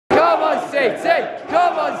City!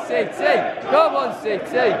 Come on, City! Come on,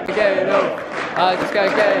 City! Getting up. I just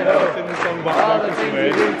can't get enough. All the things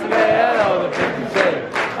you do to me and all the things you say.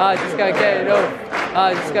 I just can't get enough.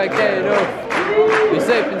 I just can't get enough. We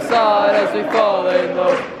slip inside as we fall in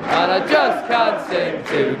love, and I just can't seem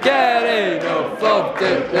to get enough of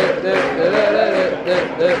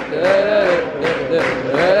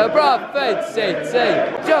Bradford City.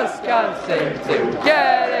 Just can't seem to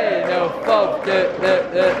get enough of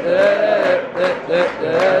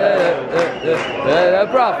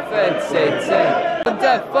Bradford City.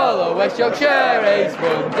 Wonderful, West Yorkshire is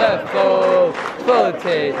wonderful, full of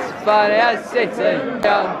tits, funny as city,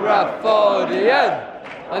 young Bradfordian.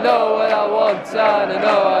 I know what I want and I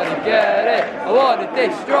know how to get it. I want to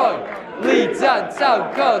destroy Leeds and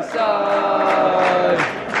Town, cause I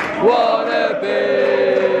wanna be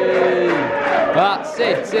at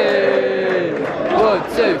City. 1,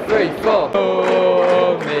 2, 3, 4.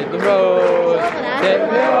 Oh, Midland Road, take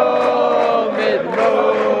me home, Midland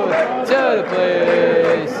Road, to the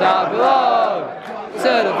place I belong,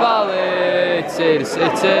 to the valley, to the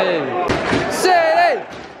city. City!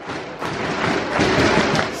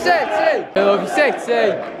 City! I love you, City,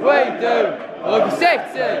 we do. I love you,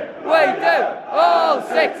 City, we do. Oh,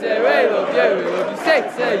 City, we love you. We love you,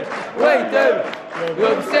 City, we do. We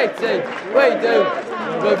love you, City, we do.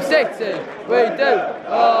 We love you, City, we do.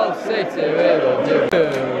 Oh, City, we love you.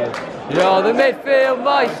 You're the midfield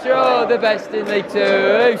maestro, the best in League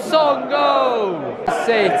Two. Songo!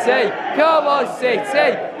 City, come on, City,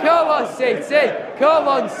 come on, City, come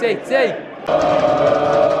on, City.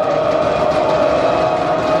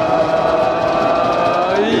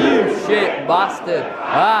 You shit bastard.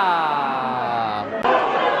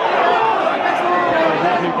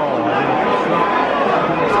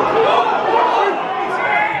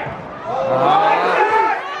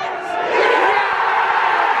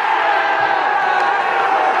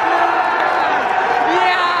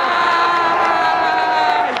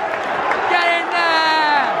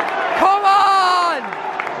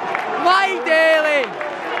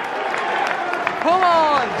 Come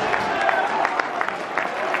on!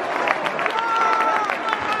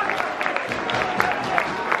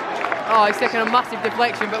 Oh, he's taking a massive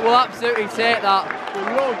deflection, but we'll absolutely take that.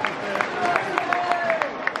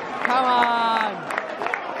 Come on!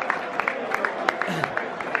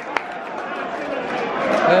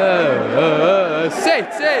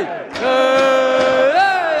 City!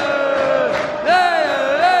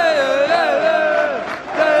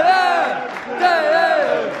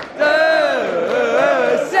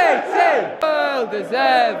 Has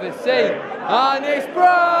ever seen, and it's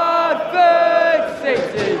Bradford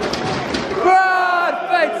City,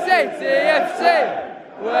 Bradford City FC,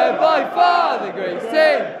 we're by far the greatest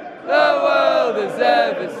team the world has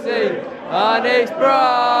ever seen, and it's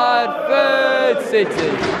Bradford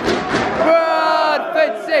City,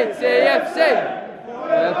 Bradford City FC,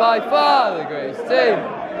 we're by far the greatest team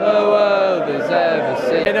the world has ever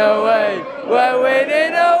seen. In a way, we're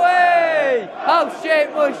winning away. How shit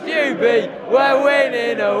must you be? We're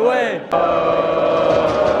winning away. Oh,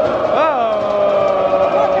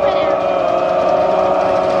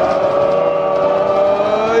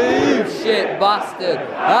 you shit bastard.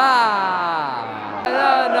 Na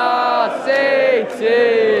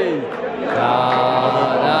City. Na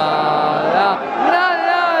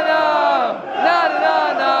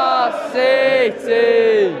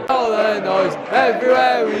City. All the noise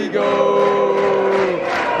everywhere we go.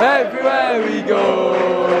 Everywhere we go,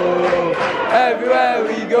 everywhere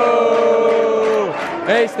we go.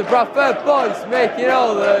 It's the Bradford boys making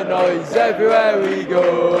all the noise everywhere we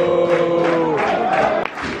go.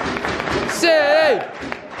 City!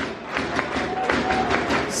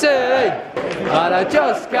 City! And I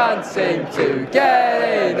just can't seem to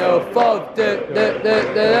get enough of the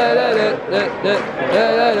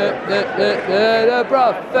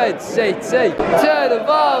Bradford City. To the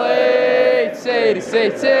valley, to the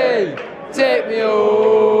city. Take me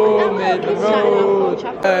home, Midland Road.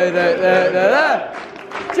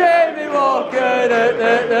 Jamie Walker,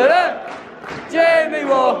 Jamie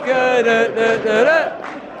Walker,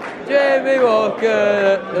 Jamie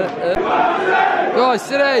Walker. Go on,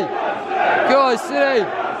 City. Go on, City.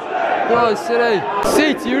 Go on, City.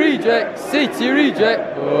 City reject. City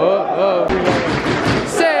reject. Oh.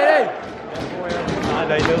 City.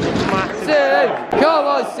 City. Come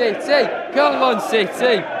on, City. Come on,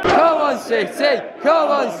 City. Come on, City. Come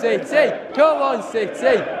on, City. Come on,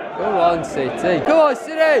 City. Come on, City. Go on,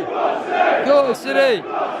 City. Go on, City.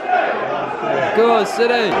 Go on,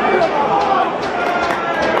 City.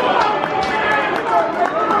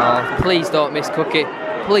 Oh, please don't miss, Cookie.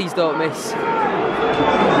 Please don't miss.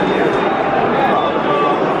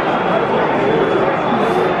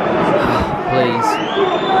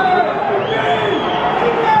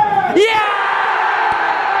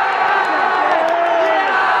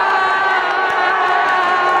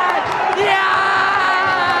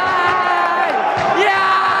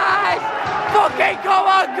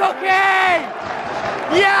 Cookie!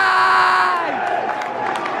 Yay!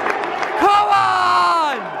 Come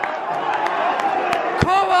on!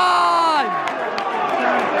 Come on!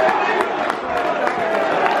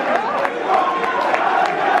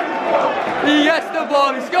 He gets the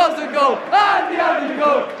ball, he scores the goal, and the Andy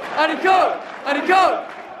Cook, and he cooked, and he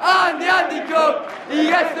cooked, and the Andy Cook. He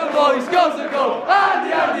gets the ball, he scores the goal, and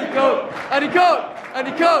the Andy Cook, and he cooked, and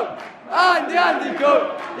he cooked, and the Andy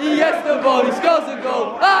Cook. He gets the ball, he scores the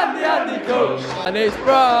goal, and the Andy Cook. And it's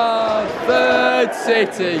Bradford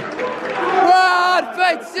City.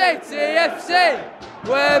 Bradford City FC.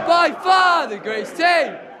 We're by far the greatest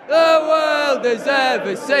team the world has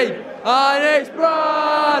ever seen. And it's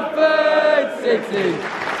Bradford City.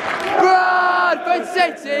 Bradford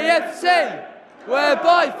City FC. We're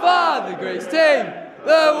by far the greatest team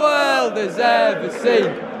the world has ever seen.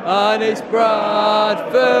 And it's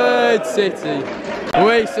Bradford City.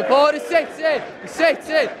 We support the city, the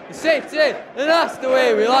city, the city, and that's the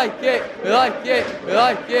way we like it, we like it, we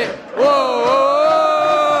like it. Whoa, whoa,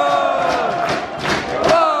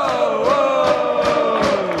 whoa,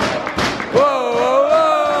 whoa,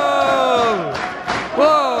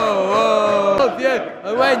 whoa, whoa. Love you,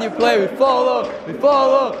 and when you play we follow, we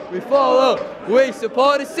follow, we follow. We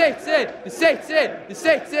support the city, the city, the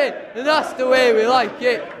city, and that's the way we like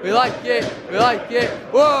it, we like it, we like it.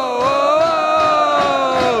 Whoa, whoa,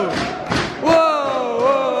 whoa,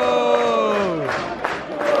 whoa.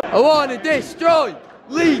 I wanna destroy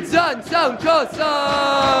Leeds and Town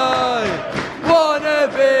Courtside. Wanna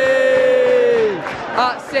be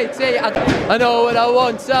at City. I know what I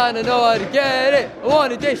want and I know how to get it. I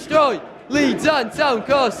wanna destroy Leeds and Town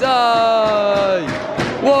Courtside.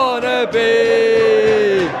 Wanna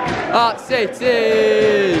be at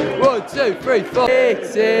City. 1, 2, 3, 4.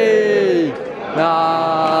 City.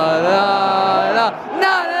 Na na na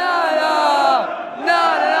na na na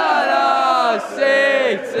na na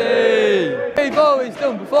City. We've always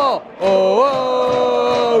done before.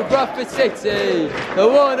 Oh, Bradford City, the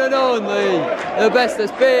one and only, the best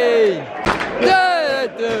that's been. Da,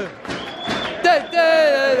 da, da, da, da,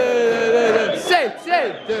 da, da, City.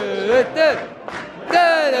 Da, da, da, da,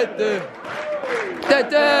 da, da,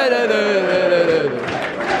 da, da, da,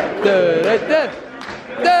 da, da,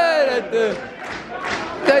 da, da.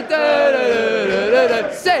 Da da da da da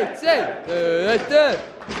City. Da da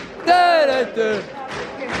da da da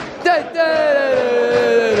da da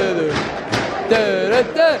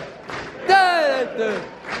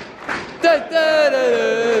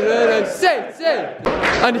da da City.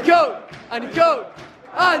 And he cooked, and he cooked,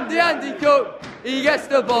 and the Andy Cook. He gets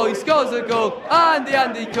the ball, he scores a goal, and the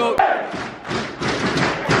Andy Cook.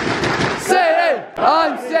 City,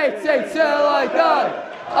 I'm City till I die.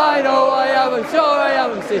 I know I am, I'm sure I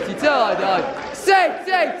am, I'm City till I die. City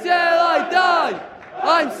till I die.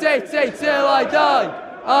 I'm City till I die.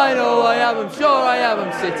 I know I am, I'm sure I am,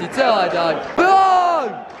 I'm City till I die.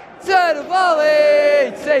 Belong to the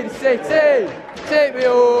valley, say the city. Take me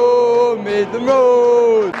home, Midland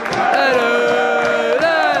Road.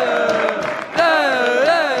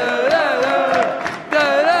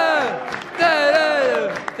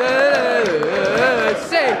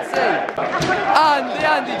 And the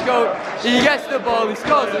Andy Cook, he gets the ball, he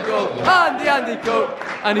scores a goal. And the Andy Cook,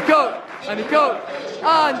 and he cooked, and he cooked.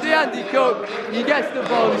 And the Andy Cook, he gets the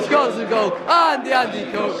ball, he scores a goal. And the Andy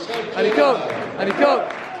Cook, and he cooked, and he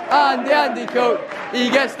cooked. And the Andy Cook, he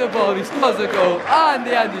gets the ball, he scores a goal. And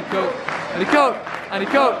the Andy Cook, and he cooked, and he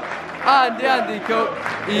cooked. And the Andy Cook,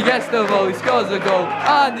 he gets the ball, he scores a goal.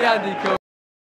 And the Andy Cook.